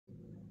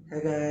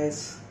Hey guys,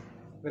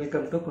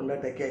 welcome to Konda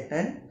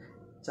tech89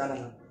 channel.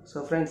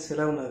 So friends,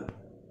 ఎలా ఉన్నారు?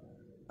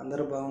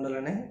 అందరూ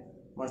బాగుండాలని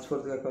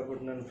మనస్ఫూర్తిగా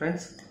కోరుకుంటున్నాను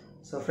ఫ్రెండ్స్.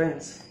 సో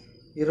ఫ్రెండ్స్,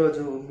 ఈ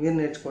రోజు మీరు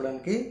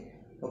నేర్చుకోవడానికి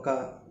ఒక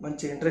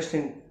మంచి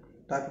ఇంట్రెస్టింగ్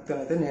టాపిక్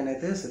తో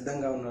నేనైతే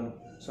సిద్ధంగా ఉన్నాను.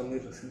 సో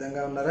మీరు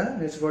సిద్ధంగా ఉన్నారా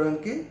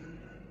నేర్చుకోవడానికి?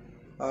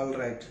 All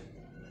right.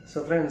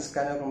 సో ఫ్రెండ్స్,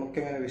 కానీ ఒక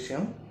ముఖ్యమైన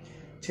విషయం,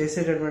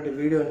 చేసేటటువంటి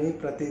వీడియోని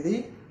ప్రతిదీ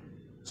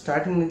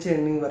స్టార్టింగ్ నుంచి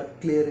ఎండింగ్ వరకు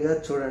క్లియర్గా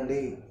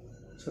చూడండి.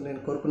 సో నేను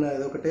కోరుకున్నది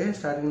అదొకటే,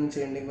 స్టార్టింగ్ నుంచి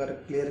ఎండింగ్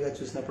వరకు క్లియర్గా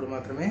చూసినప్పుడు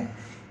మాత్రమే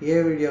ఏ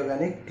వీడియో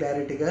కానీ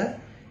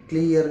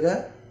క్లియర్గా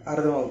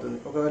అర్థమవుతుంది.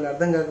 ఒకవేళ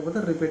అర్థం కాకపోతే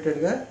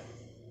రిపీటెడ్గా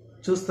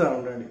చూస్తూ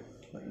ఉండండి.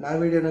 నా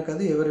వీడియోనే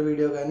కాదు, ఎవరి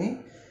వీడియో కానీ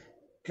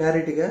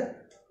క్లారిటీగా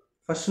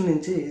ఫస్ట్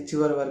నుంచి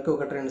చివరి వరకు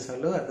 1-2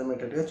 సార్లు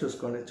అర్థమయ్యేటట్టుగా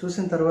చూసుకోండి.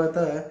 చూసిన తర్వాత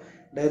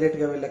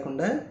డైరెక్ట్గా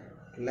వెళ్ళకుండా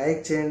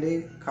లైక్ చేయండి,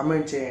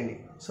 కామెంట్ చేయండి.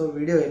 సో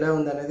వీడియో ఎలా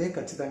ఉందనేది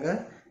ఖచ్చితంగా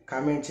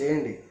కామెంట్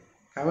చేయండి.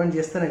 కామెంట్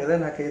చేస్తేనే కదా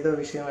నాకు ఏదో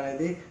విషయం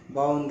అనేది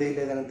బాగుంది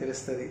లేదని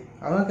తెలుస్తుంది,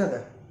 అవునా కదా?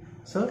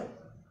 సో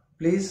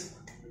ప్లీజ్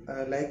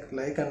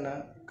లైక్ అన్న,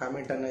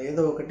 కామెంట్ అన్న,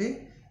 ఏదో ఒకటి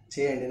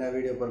చేయండి నా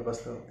వీడియో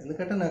పర్పస్లో.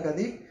 ఎందుకంటే నాకు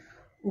అది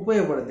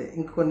ఉపయోగపడుతుంది.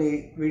 ఇంకొన్ని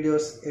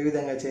వీడియోస్ ఏ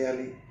విధంగా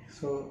చేయాలి,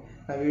 సో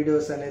నా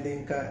వీడియోస్ అనేది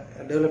ఇంకా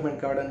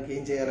డెవలప్మెంట్ కావడానికి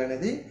ఏం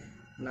చేయాలనేది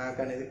నాకు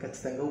అనేది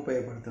ఖచ్చితంగా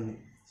ఉపయోగపడుతుంది.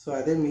 సో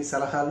అదే మీ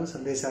సలహాలు,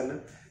 సందేశాలు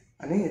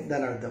అని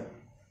దాని అర్థం.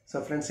 సో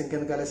ఫ్రెండ్స్,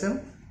 ఇంకెందుకు ఆలస్యం,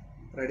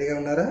 రెడీగా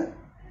ఉన్నారా?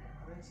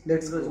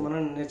 ఈరోజు మనం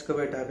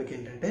నేర్చుకోబోయే టాపిక్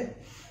ఏంటంటే,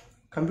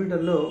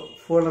 కంప్యూటర్లో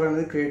ఫోల్డర్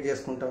అనేది క్రియేట్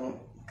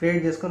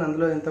చేసుకొని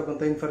అందులో ఎంతో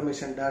కొంత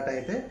ఇన్ఫర్మేషన్ డేటా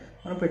అయితే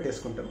మనం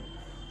పెట్టేసుకుంటాం.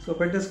 సో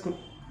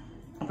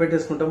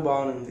పెట్టేసుకుంటాం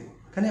బాగుంది.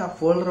 కానీ ఆ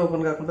ఫోల్డర్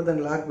ఓపెన్ కాకుండా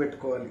దాన్ని లాక్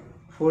పెట్టుకోవాలి.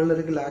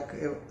 ఫోల్డర్కి లాక్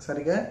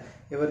సరిగా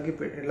ఎవరికి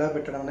ఎలా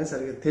పెట్టడం అనేది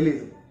సరిగా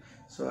తెలియదు.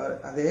 సో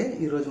అదే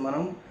ఈరోజు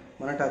మనం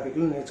మన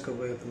టాపిక్లో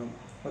నేర్చుకోబోతున్నాం.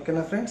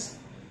 ఓకేనా ఫ్రెండ్స్?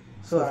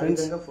 సో ఆ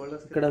విధంగా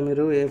ఫోల్డర్, ఇక్కడ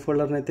మీరు ఏ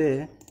ఫోల్డర్ని అయితే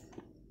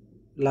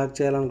లాక్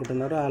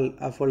చేయాలనుకుంటున్నారో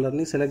ఆ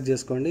ఫోల్డర్ని సెలెక్ట్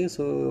చేసుకోండి.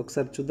 సో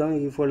ఒకసారి చూద్దాం.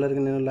 ఈ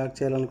ఫోల్డర్కి నేను లాక్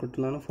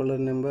చేయాలనుకుంటున్నాను.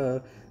 ఫోల్డర్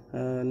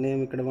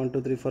నేమ్ ఇక్కడ 1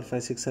 2 3 4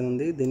 5 6 అని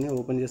ఉంది. దీన్ని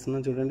ఓపెన్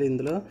చేస్తున్నాను. చూడండి,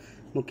 ఇందులో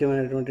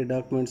ముఖ్యమైనటువంటి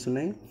డాక్యుమెంట్స్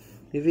ఉన్నాయి.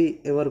 ఇవి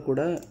ఎవరు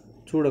కూడా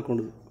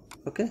చూడకూడదు.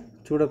 ఓకే,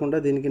 చూడకుండా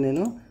దీనికి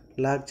నేను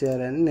లాక్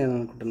చేయాలని నేను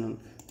అనుకుంటున్నాను.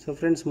 సో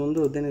ఫ్రెండ్స్,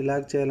 ముందు దీన్ని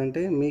లాక్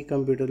చేయాలంటే మీ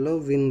కంప్యూటర్లో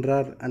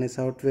WinRAR అనే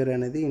సాఫ్ట్వేర్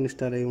అనేది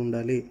ఇన్స్టాల్ అయి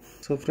ఉండాలి.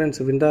 సో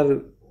ఫ్రెండ్స్, WinRAR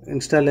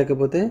ఇన్స్టాల్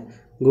లేకపోతే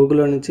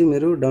గూగుల్లో నుంచి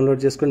మీరు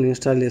డౌన్లోడ్ చేసుకొని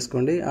ఇన్స్టాల్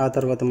చేసుకోండి. ఆ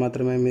తర్వాత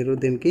మాత్రమే మీరు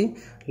దీనికి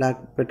లాక్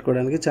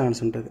పెట్టుకోవడానికి ఛాన్స్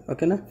ఉంటుంది.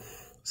 ఓకేనా?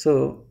 సో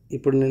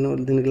ఇప్పుడు నేను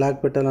దీనికి లాక్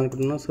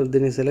పెట్టాలనుకుంటున్నాను. సో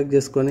దీన్ని సెలెక్ట్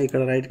చేసుకొని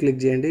ఇక్కడ రైట్ క్లిక్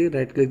చేయండి.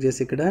 రైట్ క్లిక్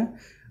చేసి ఇక్కడ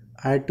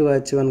యాడ్ టు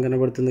అచీవ్ అని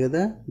కనబడుతుంది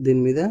కదా,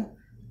 దీని మీద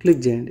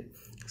క్లిక్ చేయండి.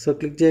 సో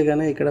క్లిక్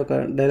చేయగానే ఇక్కడ ఒక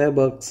డైలాగ్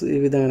బాక్స్ ఈ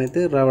విధంగా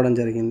అయితే రావడం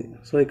జరిగింది.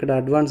 సో ఇక్కడ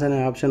అడ్వాన్స్ అనే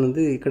ఆప్షన్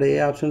ఉంది. ఇక్కడ ఏ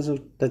ఆప్షన్స్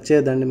టచ్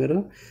చేయొద్దండి మీరు.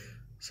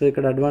 సో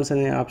ఇక్కడ అడ్వాన్స్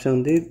అనే ఆప్షన్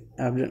ఉంది,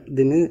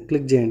 దీన్ని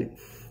క్లిక్ చేయండి.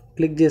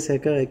 క్లిక్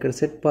చేశాక ఇక్కడ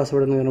సెట్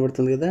పాస్వర్డ్ అని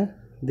కనబడుతుంది కదా,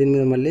 దీని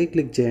మీద మళ్ళీ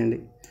క్లిక్ చేయండి.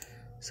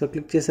 సో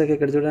క్లిక్ చేశాక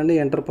ఇక్కడ చూడండి,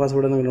 ఎంటర్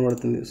పాస్వర్డ్ అని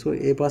కనబడుతుంది. సో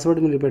ఏ పాస్వర్డ్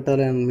మీరు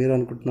పెట్టాలి అని మీరు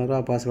అనుకుంటున్నారో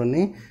ఆ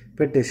పాస్వర్డ్ని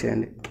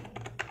పెట్టేసేయండి.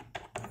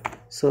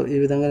 సో ఈ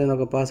విధంగా నేను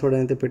ఒక పాస్వర్డ్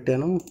అయితే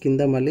పెట్టాను.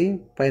 కింద మళ్ళీ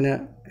పైన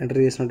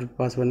ఎంటర్ చేసినటువంటి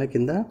పాస్వర్డ్ని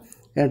కింద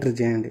ఎంటర్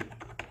చేయండి.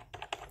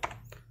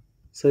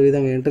 సో ఈ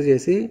విధంగా ఎంటర్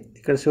చేసి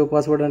ఇక్కడ షో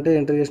పాస్వర్డ్ అంటే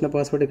ఎంటర్ చేసిన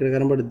పాస్వర్డ్ ఇక్కడ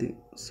కనబడుద్ది.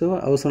 సో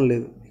అవసరం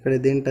లేదు, ఇక్కడ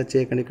దేన్ని టచ్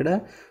చేయకండి. ఇక్కడ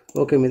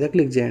ఓకే మీద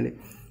క్లిక్ చేయండి.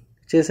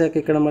 చేశాక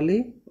ఇక్కడ మళ్ళీ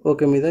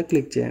ఓకే మీద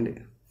క్లిక్ చేయండి.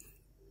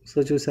 సో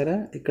చూసారా,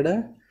 ఇక్కడ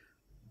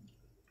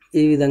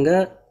ఈ విధంగా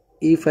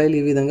ఈ ఫైల్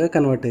ఈ విధంగా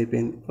కన్వర్ట్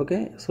అయిపోయింది. ఓకే,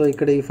 సో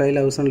ఇక్కడ ఈ ఫైల్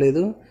అవసరం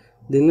లేదు,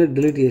 దీన్ని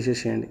డిలీట్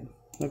చేసేసేయండి.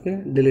 ఓకే,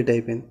 డిలీట్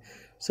అయిపోయింది.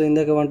 సో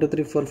ఇందాక 1 2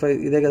 3 4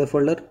 5 ఇదే కదా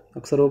ఫోల్డర్.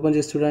 ఒకసారి ఓపెన్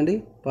చేసి చూడండి,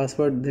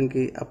 పాస్వర్డ్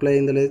దీనికి అప్లై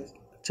అయిందో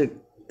లేదు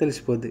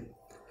తెలిసిపోద్ది.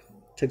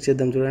 చెక్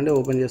చేద్దాం. చూడండి,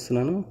 ఓపెన్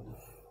చేస్తున్నాను.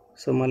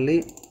 సో మళ్ళీ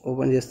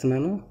ఓపెన్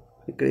చేస్తున్నాను.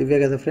 ఇక్కడ ఇవే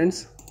కదా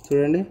ఫ్రెండ్స్,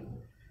 చూడండి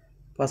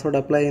పాస్వర్డ్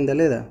అప్లై అయిందా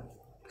లేదా.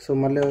 సో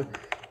మళ్ళీ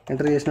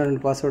ఎంటర్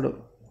చేసినటువంటి పాస్వర్డ్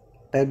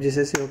టైప్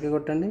చేసేసి ఓకే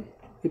కొట్టండి.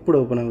 ఇప్పుడు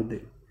ఓపెన్ అవుద్ది.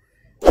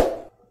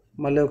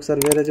 మళ్ళీ ఒకసారి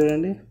వేరే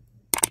చూడండి.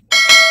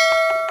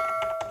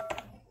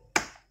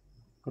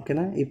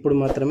 ఓకేనా, ఇప్పుడు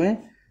మాత్రమే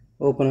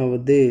ఓపెన్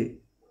అవుద్ది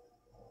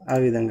ఆ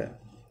విధంగా.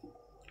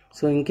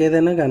 సో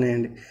ఇంకేదైనా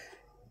కానివ్వండి,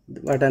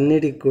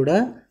 వాటన్నిటికి కూడా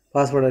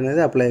పాస్వర్డ్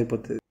అనేది అప్లై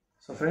అయిపోతుంది.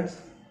 సో ఫ్రెండ్స్,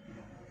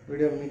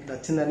 వీడియో మీకు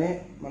నచ్చిందని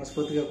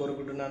మనస్ఫూర్తిగా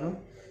కోరుకుంటున్నాను.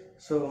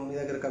 సో మీ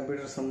దగ్గర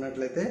కంప్యూటర్స్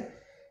ఉన్నట్లయితే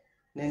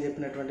నేను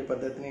చెప్పినటువంటి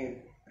పద్ధతిని,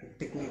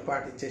 టెక్నిక్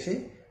పాటించేసి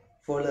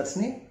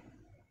ఫోల్డర్స్ని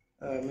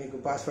మీకు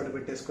పాస్వర్డ్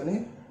పెట్టేసుకొని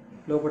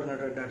లోపల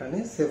ఉన్నటువంటి డేటాని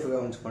సేఫ్గా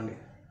ఉంచుకోండి.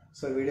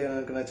 సో వీడియో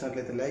నాకు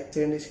నచ్చినట్లయితే లైక్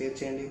చేయండి, షేర్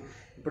చేయండి.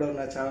 ఇప్పుడు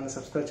నా ఛానల్ని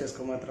సబ్స్క్రైబ్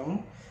చేసుకో మాత్రం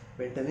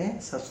వెంటనే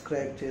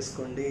సబ్స్క్రైబ్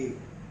చేసుకోండి.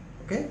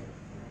 Okay,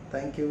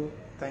 thank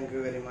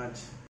you very much.